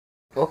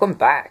Welcome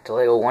back to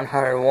LEGO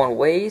 101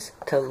 Ways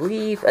to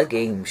Leave a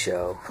Game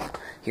Show.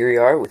 Here we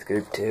are with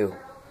Group 2.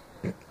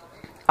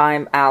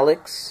 I'm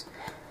Alex.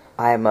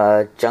 I'm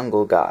a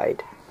jungle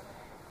guide.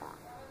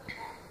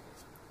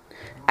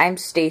 I'm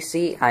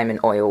Stacy. I'm an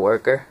oil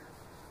worker.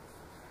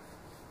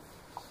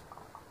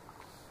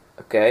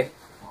 Okay.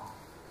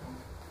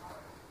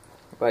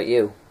 What about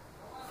you?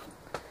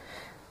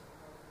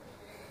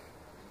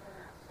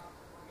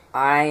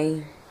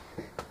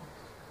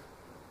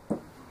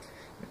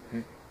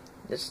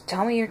 Just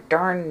tell me your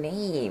darn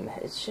name.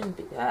 It shouldn't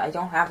be. I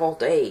don't have all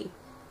day.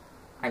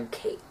 I'm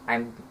Katie.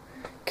 I'm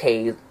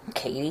Katie.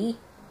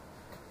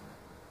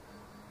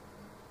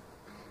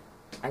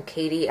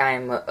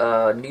 I'm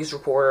a news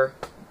reporter.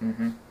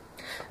 And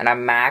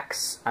I'm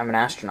Max. I'm an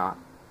astronaut.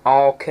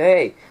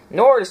 Okay. In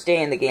order to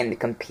stay in the game to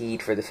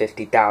compete for the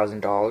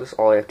 $50,000,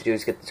 all you have to do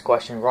is get this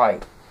question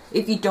right.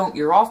 If you don't,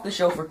 you're off the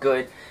show for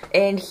good.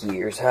 And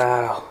here's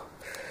how.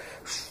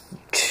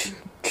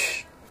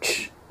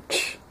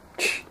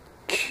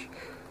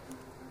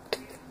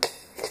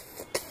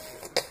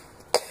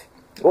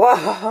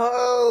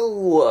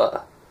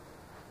 Whoa!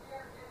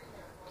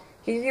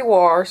 Here you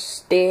are,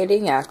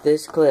 standing at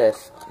this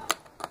cliff.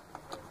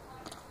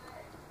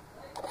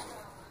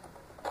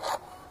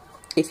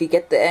 If you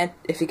get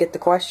the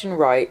question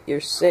right, you're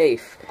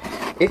safe.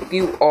 If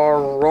you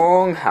are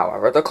wrong,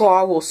 however, the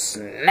claw will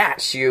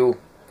snatch you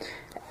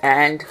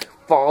and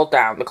fall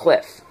down the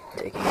cliff,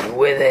 taking you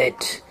with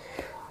it.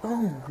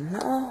 Oh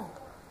no!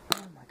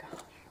 Oh my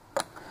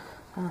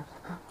gosh!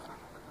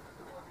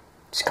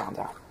 Just calm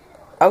down.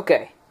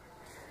 Okay,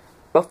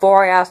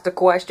 before I ask the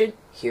question,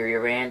 here are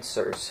your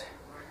answers.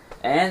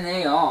 And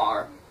they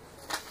are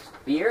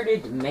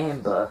bearded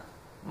mamba,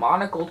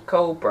 monocled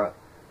cobra,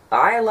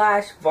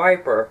 eyelash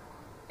viper,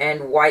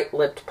 and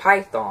white-lipped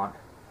python.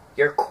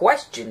 Your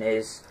question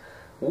is,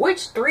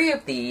 which three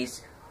of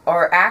these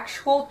are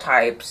actual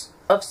types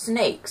of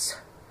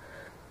snakes?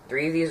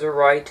 3 of these are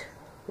right,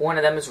 1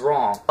 of them is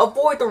wrong.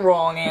 Avoid the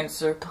wrong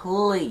answer,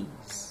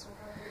 please.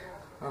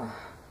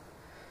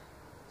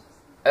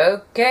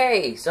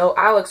 Okay, so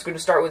Alex, we're going to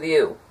start with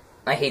you.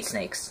 I hate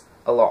snakes.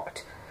 A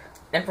lot.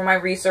 And for my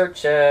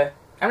research, I'm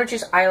going to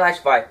choose eyelash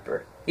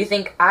viper. You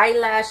think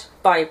eyelash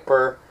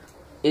viper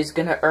is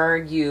going to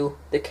earn you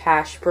the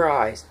cash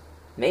prize?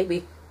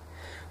 Maybe.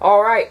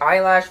 Alright,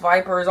 eyelash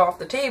viper is off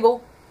the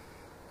table.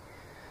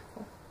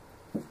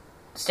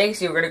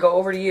 Stacy, we're going to go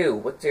over to you.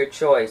 What's your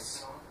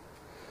choice?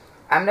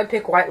 I'm going to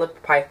pick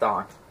white-lipped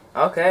python.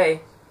 Okay.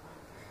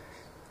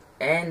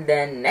 And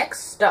then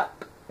next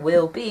up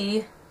will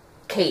be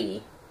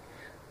Katie.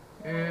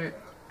 I'm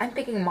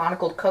picking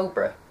monocled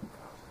cobra.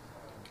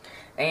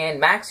 And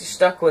Max, you're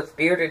stuck with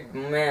bearded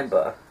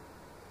mamba.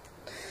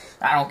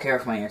 I don't care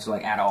if my answer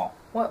at all.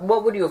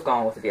 What would you have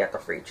gone with if you had the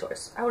free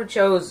choice? I would have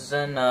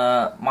chosen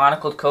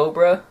monocled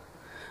cobra.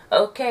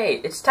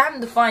 Okay, it's time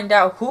to find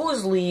out who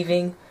is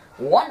leaving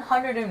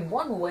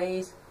 101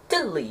 Ways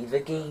to Leave a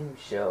Game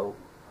Show.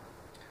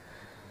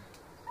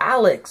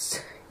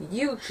 Alex,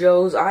 you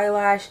chose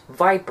eyelash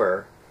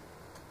viper.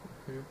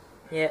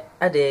 Yeah,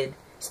 I did.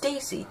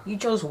 Stacy, you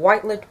chose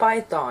white-lipped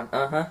python.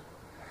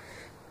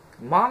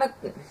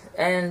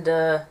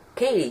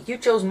 Katie, you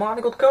chose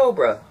monocled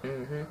cobra.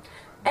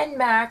 And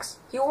Max,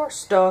 you are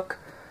stuck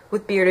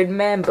with bearded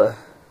mamba.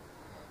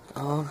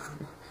 Why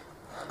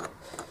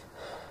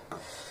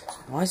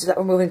is that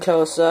we're moving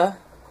closer?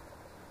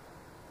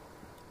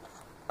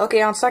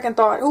 Okay, on second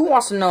thought, who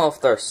wants to know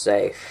if they're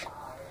safe?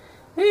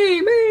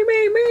 Me!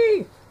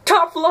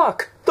 Tough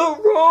luck! The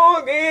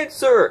wrong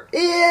answer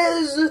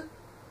is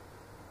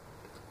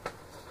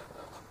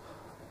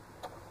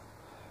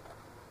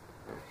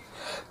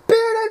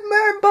bearded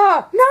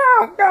mamba!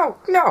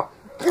 No!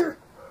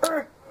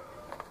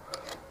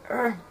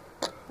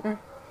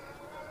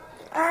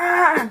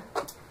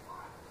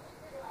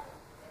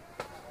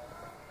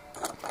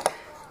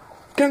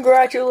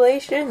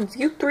 Congratulations!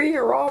 You 3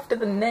 are off to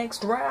the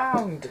next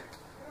round.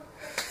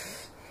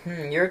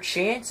 Your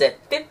chance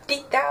at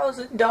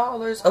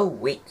 $50,000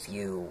 awaits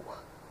you.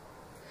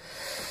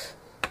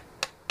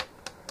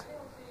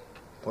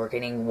 We're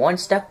getting one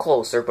step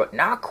closer, but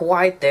not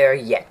quite there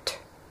yet.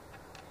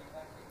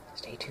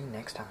 Stay tuned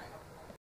next time.